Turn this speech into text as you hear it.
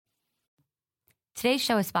Today's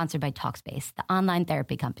show is sponsored by Talkspace, the online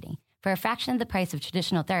therapy company. For a fraction of the price of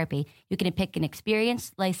traditional therapy, you can pick an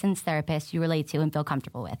experienced, licensed therapist you relate to and feel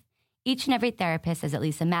comfortable with. Each and every therapist has at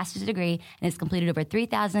least a master's degree and has completed over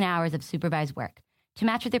 3,000 hours of supervised work. To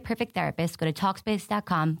match with your perfect therapist, go to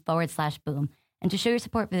Talkspace.com/boom. And to show your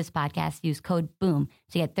support for this podcast, use code BOOM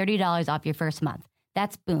to get $30 off your first month.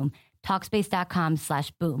 That's BOOM.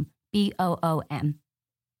 Talkspace.com/boom. BOOM.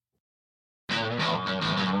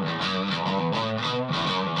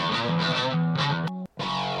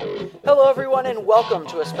 Hello, everyone, and welcome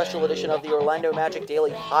to a special edition of the Orlando Magic Daily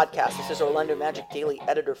podcast. This is Orlando Magic Daily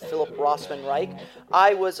editor Philip Rossman Reich.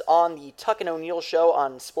 I was on the Tuck and O'Neill show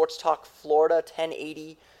on Sports Talk Florida,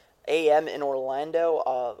 1080 a.m. in Orlando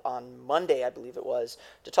on Monday, I believe it was,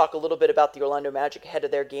 to talk a little bit about the Orlando Magic ahead of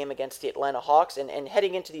their game against the Atlanta Hawks and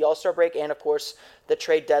heading into the All-Star break and, of course, the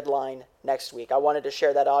trade deadline next week. I wanted to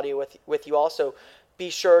share that audio with you all, so be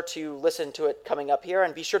sure to listen to it coming up here,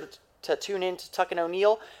 and be sure to tune in to Tuck and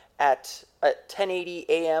O'Neill at 1080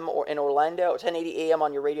 a.m. or in Orlando, 1080 a.m.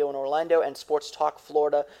 on your radio in Orlando, and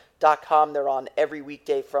sportstalkflorida.com. They're on every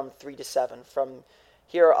weekday from 3 to 7. From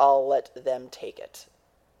here, I'll let them take it.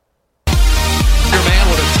 Your man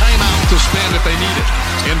with a timeout to spend if they need it.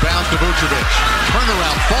 Inbounds to Vucevic.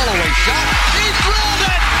 Turnaround, fall-away shot. He drilled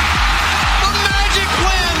it! The Magic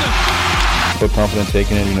win! Felt confident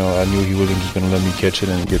taking it. I knew he wasn't just going to let me catch it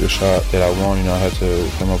and get a shot that I want. I had to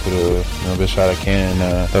come up with a best shot I can.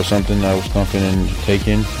 And that was something I was confident in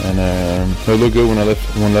taking. And it looked good when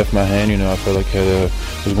one left my hand. I felt like I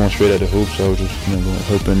was going straight at the hoop, so I was just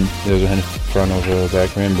hoping there was a hand in front of the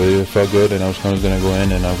back rim. But it felt good, and I was going to go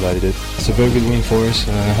in, and I'm glad he did. It's a very good win for us.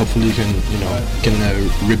 Hopefully, you can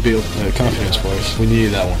rebuild confidence for us. We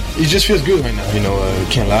needed that one. It just feels good right now.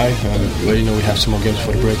 Can't lie. We have some more games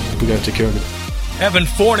for the break. We got to take care of it. Evan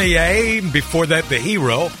Fournier, before that the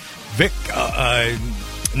hero,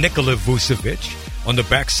 Nikola Vucevic on the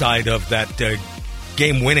backside of that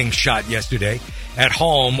game-winning shot yesterday. At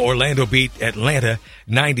home, Orlando beat Atlanta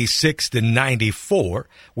 96-94.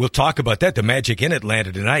 We'll talk about that. The Magic in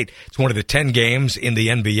Atlanta tonight. It's one of the 10 games in the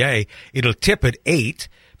NBA. It'll tip at 8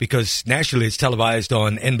 because nationally it's televised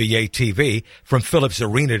on NBA TV from Phillips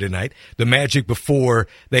Arena tonight. The Magic, before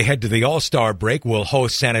they head to the All-Star break, will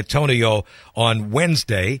host San Antonio on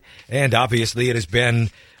Wednesday. And obviously it has been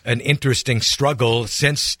an interesting struggle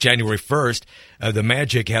since January 1st. The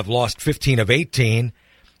Magic have lost 15 of 18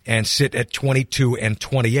 and sit at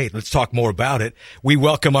 22-28. Let's talk more about it. We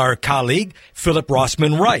welcome our colleague, Philip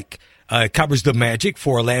Rossman Reich. Covers the Magic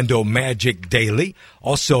for Orlando Magic Daily.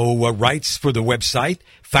 Also writes for the website,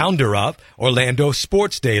 founder of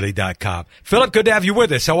OrlandoSportsDaily.com. Philip, good to have you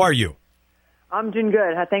with us. How are you? I'm doing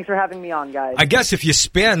good. Thanks for having me on, guys. I guess if you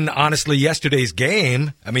spin, honestly, yesterday's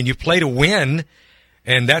game, you played a win,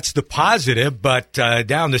 and that's the positive, but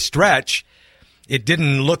down the stretch, it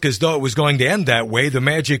didn't look as though it was going to end that way. The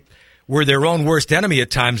Magic were their own worst enemy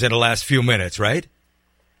at times in the last few minutes, right?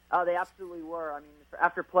 They absolutely were.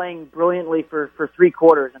 After playing brilliantly for 3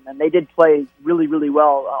 quarters, and then they did play really, really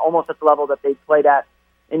well, almost at the level that they played at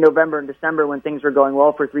in November and December when things were going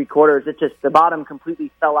well for 3 quarters. The bottom completely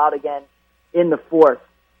fell out again in the fourth.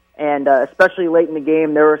 And especially late in the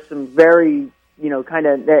game, there were some very, I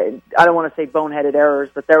don't want to say boneheaded errors,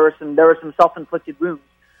 but there were some self-inflicted wounds.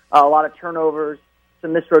 A lot of turnovers,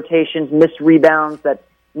 some missed rotations, missed rebounds that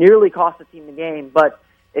nearly cost the team the game. But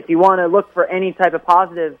if you want to look for any type of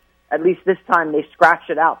positive, at least this time they scratched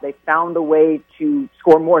it out. They found a way to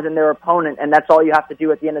score more than their opponent, and that's all you have to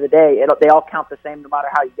do at the end of the day. They all count the same no matter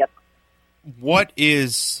how you get them. What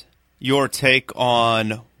is your take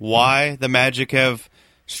on why the Magic have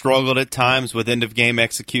struggled at times with end-of-game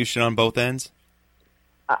execution on both ends?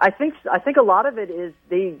 I think a lot of it is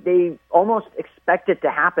they almost expect it to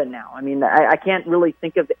happen now. I can't really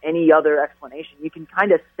think of any other explanation. You can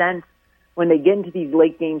kind of sense when they get into these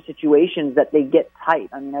late game situations that they get tight.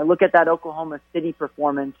 I look at that Oklahoma City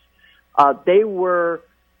performance. They were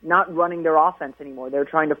not running their offense anymore. They're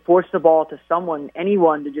trying to force the ball to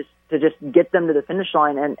anyone to just get them to the finish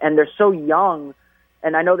line. And they're so young.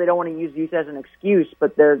 And I know they don't want to use youth as an excuse,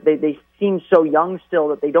 but they seem so young still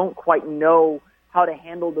that they don't quite know how to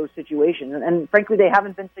handle those situations. And frankly, they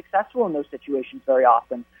haven't been successful in those situations very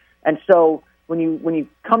often. And so when you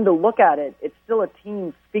come to look at it, it's still a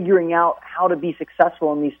team figuring out how to be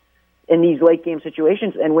successful in these late game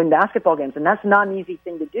situations and win basketball games. And that's not an easy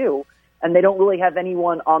thing to do. And they don't really have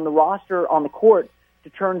anyone on the roster, on the court, to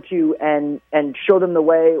turn to and show them the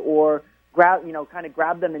way or grab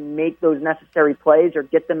them and make those necessary plays or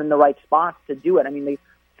get them in the right spots to do it.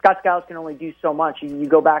 Scott Skiles can only do so much. You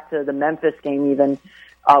go back to the Memphis game even,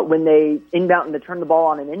 when they inbound and they turned the ball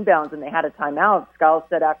on an inbounds and they had a timeout. Skiles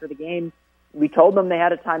said after the game, we told them they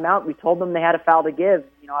had a timeout. We told them they had a foul to give.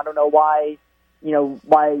 I don't know why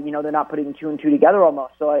they're not putting two and two together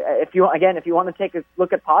almost. So if you want to take a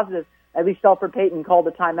look at positives, at least Elfrid Payton called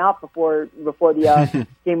a timeout before the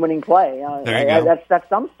game-winning play. There you go. That's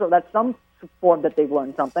some form that they've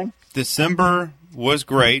learned something. December was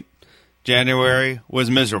great. January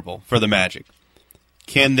was miserable for the Magic.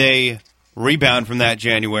 Can they rebound from that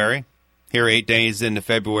January, here 8 days into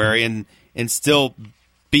February, and still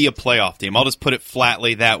be a playoff team? I'll just put it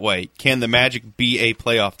flatly that way. Can the Magic be a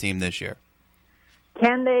playoff team this year?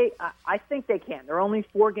 Can they? I think they can. They're only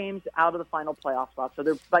 4 games out of the final playoff spot, so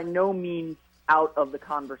they're by no means out of the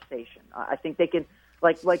conversation. I think they can,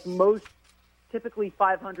 like most typically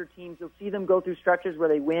 500 teams, you'll see them go through stretches where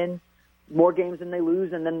they win more games than they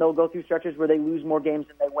lose, and then they'll go through stretches where they lose more games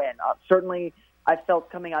than they win. Certainly, I felt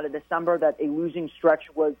coming out of December that a losing stretch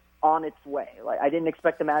was on its way. I didn't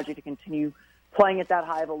expect the Magic to continue playing at that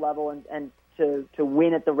high of a level and to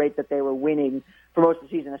win at the rate that they were winning for most of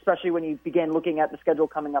the season, especially when you begin looking at the schedule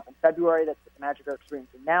coming up in February that the Magic are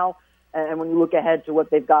experiencing now, and when you look ahead to what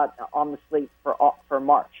they've got on the slate for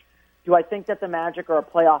March. Do I think that the Magic are a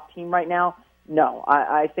playoff team right now? No.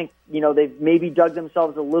 I think, they've maybe dug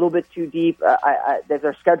themselves a little bit too deep.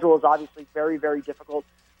 Their schedule is obviously very, very difficult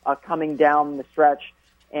coming down the stretch,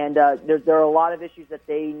 and there are a lot of issues that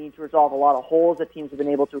they need to resolve, a lot of holes that teams have been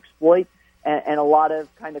able to exploit, and a lot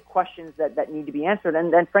of kind of questions that need to be answered,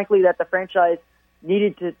 and frankly that the franchise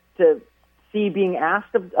needed to see being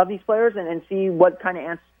asked of these players and see what kind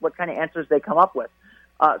of answers they come up with.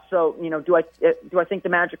 So do I think the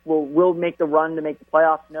Magic will make the run to make the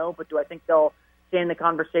playoffs? No, but do I think they'll stay in the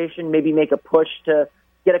conversation, maybe make a push to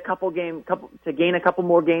get gain a couple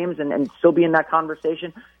more games and still be in that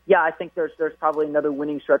conversation? Yeah, I think there's probably another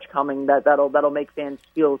winning stretch coming that'll make fans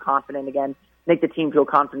feel confident again, make the team feel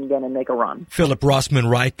confident again, and make a run. Philip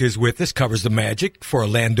Rossman-Reich is with us, covers the Magic for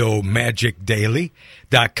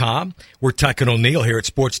OrlandoMagicDaily.com. We're Tuck and O'Neill here at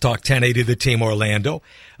Sports Talk 1080 The Team Orlando.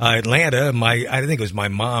 Atlanta, I think it was my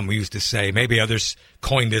mom who used to say, maybe others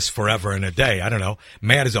coined this forever and a day, I don't know,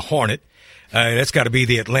 mad as a hornet. That's got to be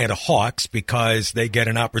the Atlanta Hawks because they get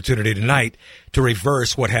an opportunity tonight to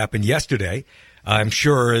reverse what happened yesterday. I'm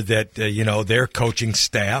sure that, their coaching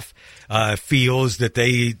staff feels that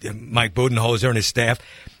Mike Budenholzer and his staff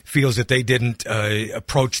feels that they didn't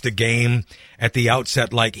approach the game at the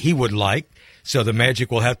outset like he would like. So the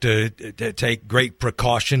Magic will have to take great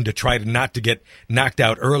precaution to try not to get knocked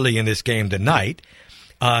out early in this game tonight.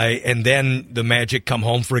 And then the Magic come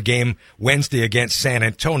home for a game Wednesday against San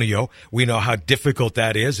Antonio. We know how difficult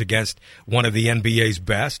that is against one of the NBA's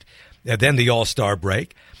best. And then the All-Star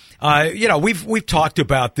break. We've talked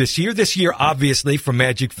about this year. This year, obviously, for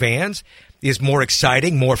Magic fans, is more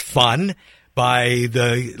exciting, more fun by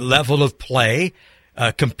the level of play,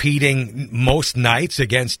 competing most nights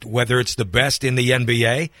against whether it's the best in the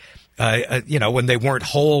NBA. When they weren't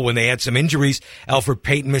whole, when they had some injuries, Elfrid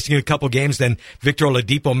Payton missing a couple games, then Victor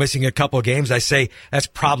Oladipo missing a couple games, I say that's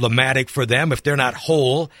problematic for them. If they're not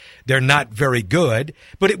whole, they're not very good.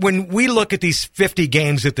 But when we look at these 50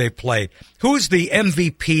 games that they've played, who's the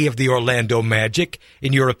MVP of the Orlando Magic,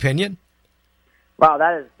 in your opinion? Wow,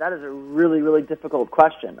 that is a really, really difficult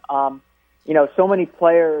question. So many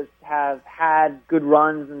players have had good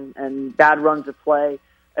runs and bad runs of play.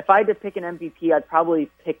 If I had to pick an MVP, I'd probably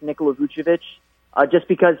pick Nikola Vucevic, just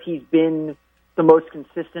because he's been the most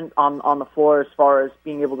consistent on the floor as far as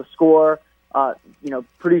being able to score,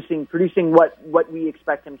 producing what we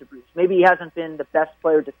expect him to produce. Maybe he hasn't been the best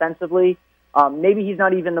player defensively. Maybe he's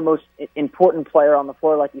not even the most important player on the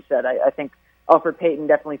floor, like you said. I think Elfrid Payton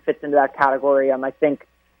definitely fits into that category. I think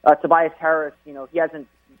Tobias Harris, he hasn't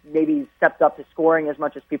maybe stepped up his scoring as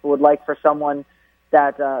much as people would like for someone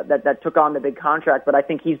that took on the big contract, but I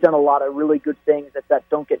think he's done a lot of really good things that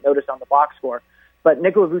don't get noticed on the box score. But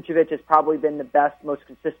Nikola Vucevic has probably been the best, most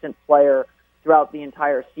consistent player throughout the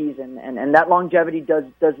entire season, and that longevity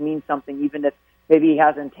does mean something, even if maybe he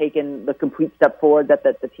hasn't taken the complete step forward that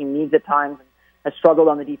the team needs at times, and has struggled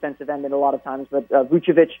on the defensive end at a lot of times. But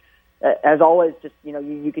Vucevic, as always, just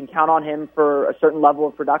you can count on him for a certain level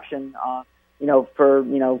of production, for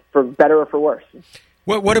better or for worse.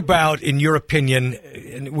 What about, in your opinion,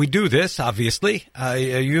 and we do this, obviously,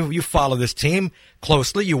 you follow this team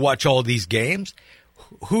closely, you watch all these games,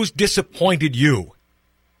 who's disappointed you?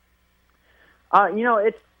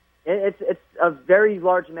 It's a very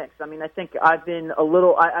large mix. I mean, I think I've been a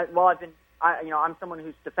little, I'm someone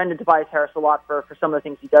who's defended Tobias Harris a lot for some of the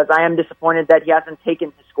things he does. I am disappointed that he hasn't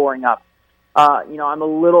taken his scoring up.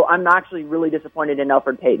 I'm actually really disappointed in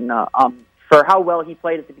Elfrid Payton. For how well he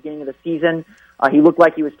played at the beginning of the season, he looked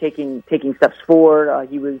like he was taking steps forward.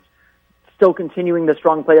 He was still continuing the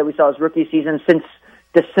strong play that we saw his rookie season. Since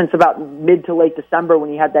about mid to late December when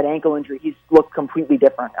he had that ankle injury, he's looked completely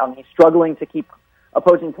different. He's struggling to keep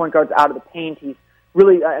opposing point guards out of the paint. He's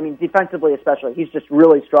really, defensively especially, he's just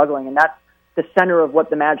really struggling, and that's the center of what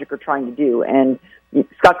the Magic are trying to do. And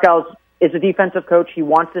Scott Skiles is a defensive coach. He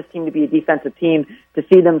wants this team to be a defensive team. To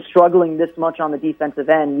see them struggling this much on the defensive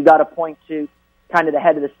end, you got to point to kind of the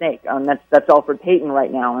head of the snake. That's Elfrid Payton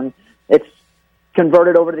right now, and it's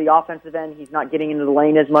converted over to the offensive end. He's not getting into the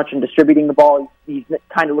lane as much and distributing the ball. He's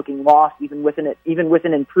kind of looking lost, even with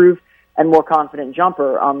an improved and more confident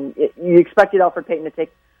jumper. You expected Elfrid Payton to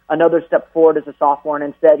take another step forward as a sophomore, and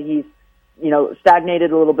instead he's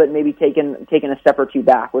stagnated a little bit, maybe taken a step or two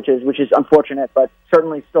back, which is unfortunate, but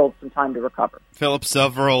certainly still some time to recover. Philip,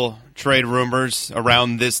 several trade rumors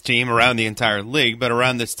around this team, around the entire league, but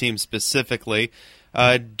around this team specifically.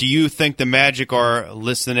 Do you think the Magic are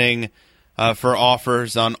listening for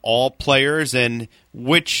offers on all players, and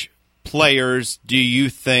which players do you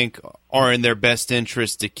think are in their best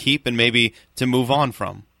interest to keep and maybe to move on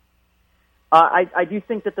from? I do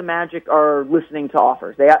think that the Magic are listening to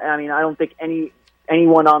offers. I don't think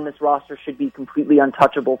anyone on this roster should be completely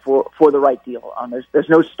untouchable for the right deal. There's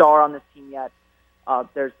no star on this team yet.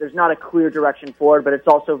 There's not a clear direction forward, but it's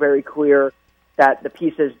also very clear that the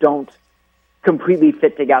pieces don't completely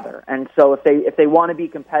fit together. And so if they want to be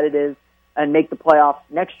competitive and make the playoffs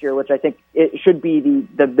next year, which I think it should be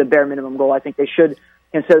the bare minimum goal, I think they should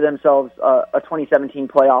consider themselves a 2017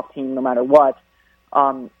 playoff team no matter what.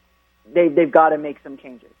 They've got to make some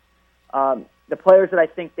changes. The players that I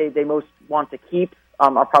think they most want to keep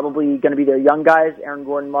are probably going to be their young guys, Aaron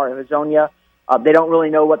Gordon, Mario Hezonja. They don't really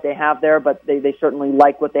know what they have there, but they certainly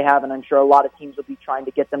like what they have, and I'm sure a lot of teams will be trying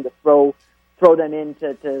to get them to throw them in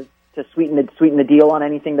to sweeten the deal on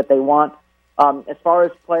anything that they want. As far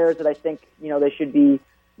as players that I think they should be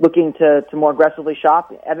looking to more aggressively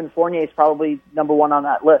shop, Evan Fournier is probably number one on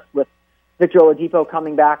that list, with Victor Oladipo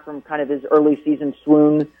coming back from kind of his early season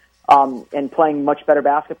swoon and playing much better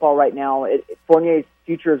basketball right now. Fournier's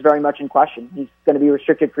future is very much in question. He's going to be a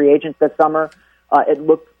restricted free agent this summer. It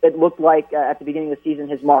looked like at the beginning of the season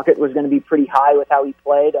his market was going to be pretty high with how he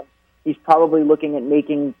played. He's probably looking at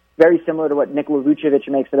making very similar to what Nikola Vucevic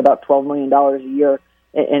makes at about $12 million a year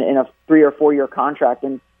in a 3 or 4 year contract.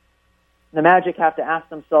 And the Magic have to ask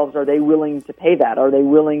themselves, are they willing to pay that? Are they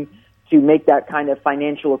willing to make that kind of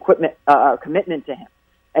financial commitment to him?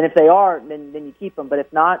 And if they are, then you keep them. But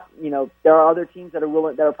if not, there are other teams that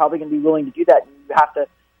are probably going to be willing to do that. And you have to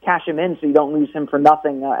cash him in so you don't lose him for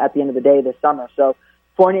nothing at the end of the day this summer. So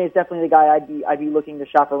Fournier is definitely the guy I'd be looking to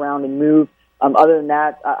shop around and move. Other than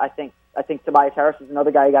that, I think Tobias Harris is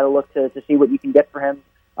another guy you got to look to see what you can get for him,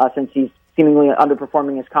 since he's seemingly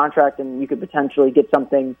underperforming his contract, and you could potentially get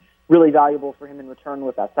something really valuable for him in return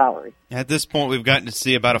with that salary. At this point, we've gotten to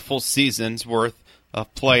see about a full season's worth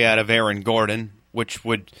of play out of Aaron Gordon, which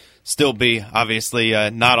would still be obviously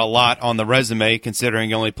not a lot on the resume, considering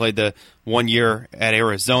he only played the 1 year at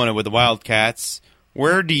Arizona with the Wildcats.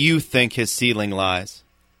 Where do you think his ceiling lies?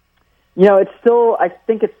 I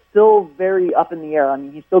think it's still very up in the air. I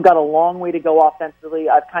mean, he's still got a long way to go offensively.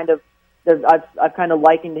 I've kind of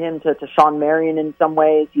likened him to Sean Marion in some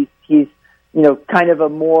ways. He's kind of a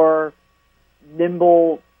more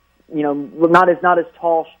nimble, not as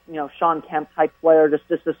tall, Sean Kemp type player,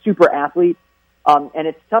 just a super athlete. And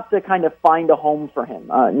it's tough to kind of find a home for him.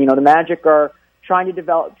 The Magic are trying to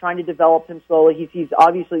develop him slowly. He's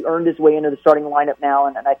obviously earned his way into the starting lineup now,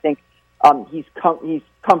 and I think he's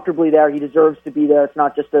comfortably there. He deserves to be there. It's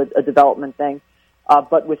not just a development thing.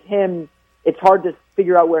 But with him, it's hard to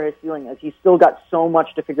figure out where his ceiling is. He's still got so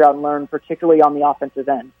much to figure out and learn, particularly on the offensive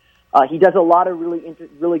end. He does a lot of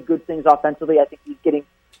really good things offensively. I think he's getting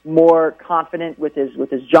more confident with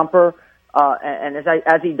his jumper, and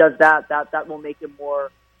as he does that will make him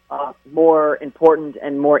more important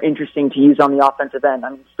and more interesting to use on the offensive end.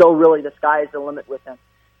 I mean, still really the sky is the limit with him.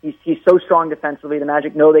 He's so strong defensively. The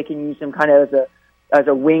Magic know they can use him kind of as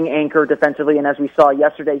a wing anchor defensively, and as we saw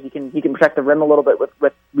yesterday, he can protect the rim a little bit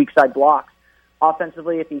with weak side blocks.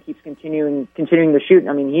 Offensively, if he keeps continuing to shoot,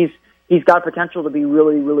 I mean, he's got potential to be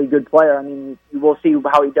really, really good player. I mean, we'll see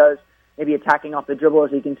how he does, maybe attacking off the dribble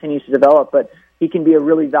as he continues to develop, but he can be a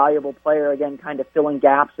really valuable player, again, kind of filling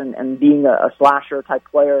gaps and being a slasher type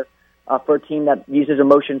player for a team that uses a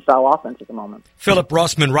motion-style offense at the moment. Philip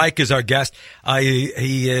Rossman Reich is our guest.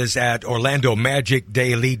 He is at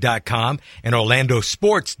OrlandoMagicDaily.com and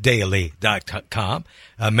OrlandoSportsDaily.com.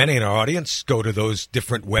 Many in our audience go to those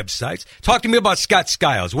different websites. Talk to me about Scott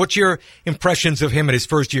Skiles. What's your impressions of him in his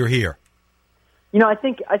first year here? I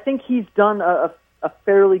think he's done a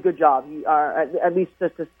fairly good job. At least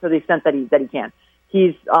to the extent that he can.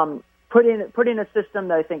 He's put in a system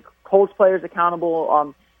that I think holds players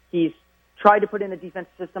accountable. He's tried to put in a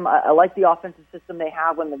defensive system. I like the offensive system they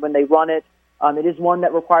have when they run it. It is one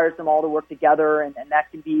that requires them all to work together, and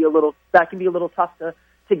that can be a little tough to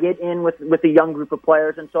get in with a young group of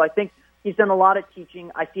players. And so I think he's done a lot of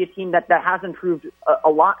teaching. I see a team that has improved a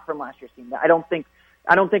lot from last year's team. I don't think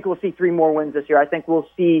we'll see 3 more wins this year. I think we'll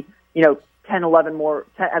see 10, 11 more,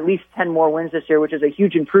 at least 10 more wins this year, which is a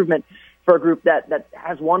huge improvement for a group that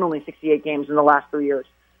has won only 68 games in the last 3 years.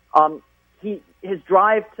 His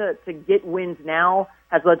drive to get wins now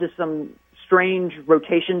has led to some strange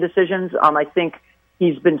rotation decisions. I think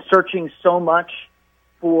he's been searching so much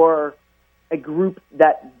for a group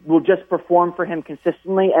that will just perform for him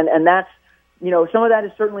consistently, and that's, some of that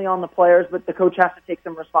is certainly on the players, but the coach has to take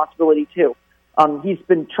some responsibility too. He's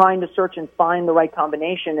been trying to search and find the right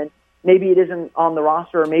combination, and maybe it isn't on the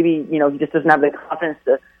roster, or maybe, he just doesn't have the confidence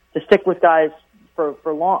to stick with guys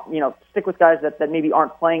for long, stick with guys that maybe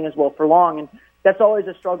aren't playing as well for long. And that's always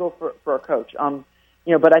a struggle for a coach.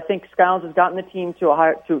 But I think Skiles has gotten the team to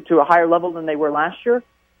a higher level than they were last year,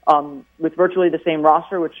 with virtually the same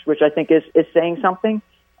roster, which I think is saying something.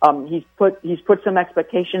 He's put some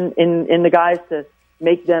expectation in the guys to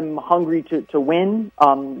make them hungry to win.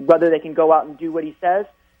 Whether they can go out and do what he says,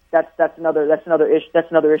 that's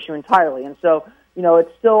another issue entirely. And so,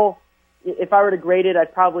 it's still, if I were to grade it,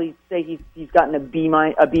 I'd probably say he's gotten a B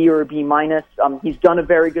or a B minus. He's done a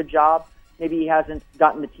very good job. Maybe he hasn't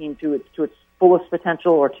gotten the team to its fullest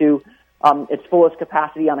potential or to its fullest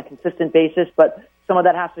capacity on a consistent basis. But some of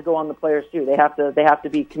that has to go on the players too. They have to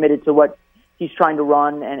be committed to what he's trying to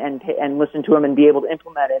run and listen to him and be able to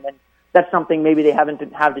implement it. And that's something maybe they haven't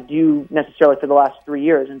had to do necessarily for the last 3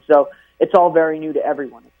 years. And so it's all very new to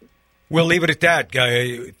everyone. We'll leave it at that.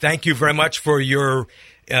 Thank you very much for your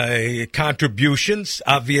contributions,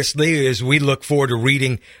 obviously, as we look forward to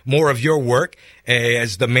reading more of your work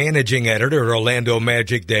as the managing editor at Orlando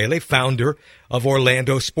Magic Daily, founder of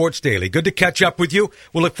Orlando Sports Daily. Good to catch up with you.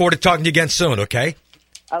 We'll look forward to talking to you again soon, okay?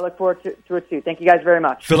 I look forward to it, too. Thank you guys very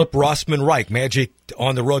much. Philip Rossman Reich, Magic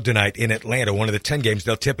on the road tonight in Atlanta, one of the 10 games.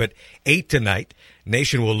 They'll tip at 8 tonight.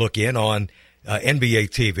 Nation will look in on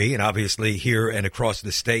NBA TV, and obviously here and across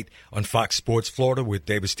the state on Fox Sports Florida with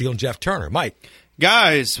David Steele and Jeff Turner. Mike.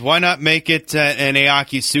 Guys, why not make it an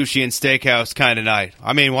Aoki Sushi and Steakhouse kind of night?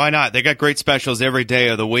 I mean, why not? They got great specials every day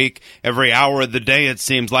of the week, every hour of the day, it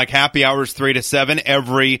seems like. Happy hours 3 to 7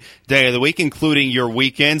 every day of the week, including your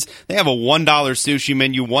weekends. They have a $1 sushi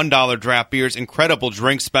menu, $1 draft beers, incredible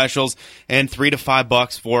drink specials, and $3 to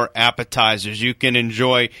 $5 for appetizers. You can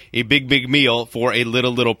enjoy a big meal for a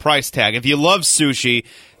little price tag. If you love sushi,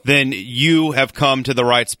 then you have come to the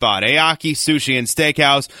right spot. Aoki Sushi and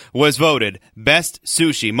Steakhouse was voted best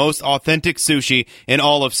sushi, most authentic sushi in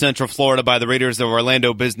all of Central Florida by the readers of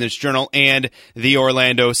Orlando Business Journal and the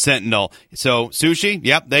Orlando Sentinel. So sushi,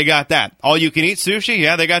 yep, they got that. All you can eat sushi,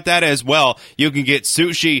 yeah, they got that as well. You can get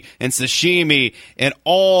sushi and sashimi and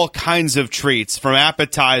all kinds of treats, from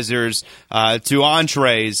appetizers to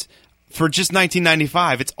entrees, for just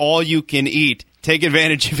 $19.95. It's all you can eat. Take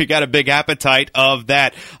advantage if you got a big appetite of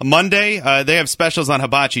that. Monday, they have specials on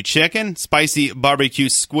hibachi chicken, spicy barbecue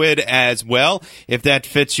squid as well, if that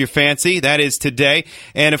fits your fancy. That is today.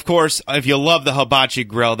 And, of course, if you love the hibachi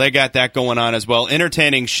grill, they got that going on as well.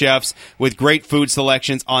 Entertaining chefs with great food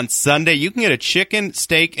selections on Sunday. You can get a chicken,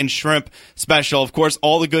 steak, and shrimp special. Of course,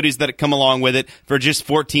 all the goodies that come along with it for just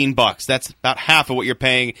 $14. That's about half of what you're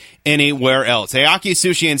paying anywhere else. Aoki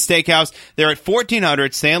Sushi and Steakhouse, they're at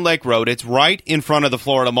 1400 Sand Lake Road. It's right in front of the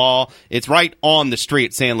Florida Mall. It's right on the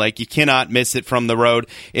street, Sand Lake. You cannot miss it from the road.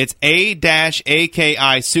 It's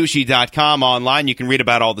a-akisushi.com online. You can read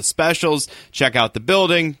about all the specials, check out the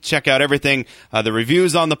building, check out everything, the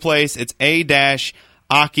reviews on the place. It's akisushi.com.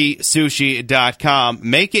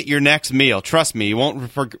 Make it your next meal. Trust me, you won't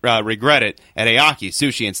regret it at Aoki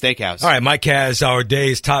Sushi and Steakhouse. All right, Mike has our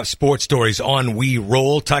day's top sports stories on We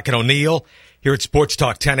Roll. Tuck and O'Neill here at Sports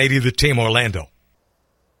Talk 1080 The Team Orlando.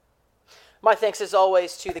 My thanks, as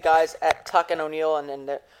always, to the guys at Tuck and O'Neill, and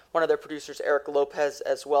one of their producers, Eric Lopez,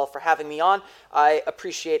 as well, for having me on. I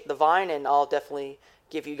appreciate the Vine, and I'll definitely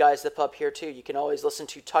give you guys the pub here too. You can always listen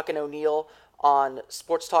to Tuck and O'Neill on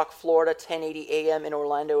Sports Talk Florida, 1080 AM in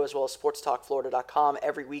Orlando, as well as sportstalkflorida.com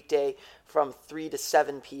every weekday from 3 to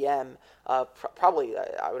 7 p.m. Probably,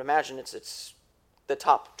 I would imagine it's the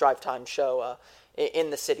top drive time show in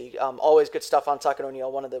the city. Always good stuff on Tuck and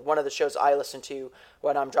O'Neill. One of the shows I listen to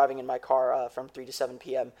when I'm driving in my car from 3 to 7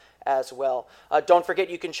 p.m. as well. Don't forget,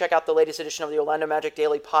 you can check out the latest edition of the Orlando Magic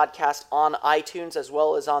Daily podcast on iTunes, as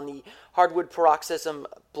well as on the Hardwood Paroxysm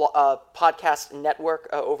podcast network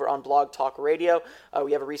over on Blog Talk Radio.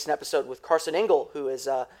 We have a recent episode with Carson Engel, who is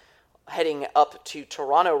heading up to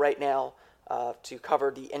Toronto right now to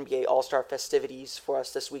cover the NBA All-Star festivities for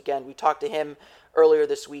us this weekend. We talked to him earlier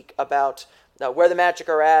this week about where the Magic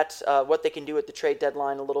are at, what they can do at the trade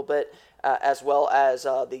deadline a little bit, as well as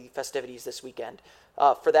the festivities this weekend.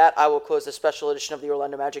 For that, I will close this special edition of the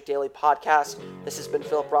Orlando Magic Daily podcast. This has been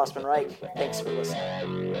Philip Rossman Reich. Thanks for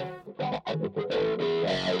listening.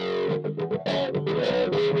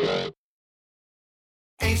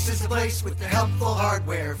 Ace is the place with the helpful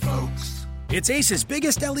hardware, folks. It's Ace's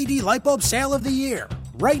biggest LED light bulb sale of the year.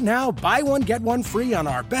 Right now, buy one, get one free on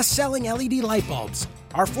our best-selling LED light bulbs.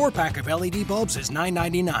 Our 4-pack of LED bulbs is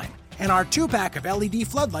 $9.99, and our 2-pack of LED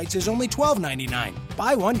floodlights is only $12.99.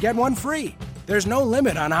 Buy one, get one free. There's no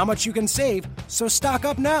limit on how much you can save, so stock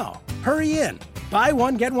up now. Hurry in. Buy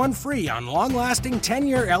one, get one free on long-lasting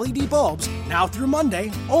 10-year LED bulbs now through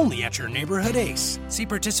Monday, only at your neighborhood Ace. See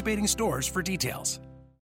participating stores for details.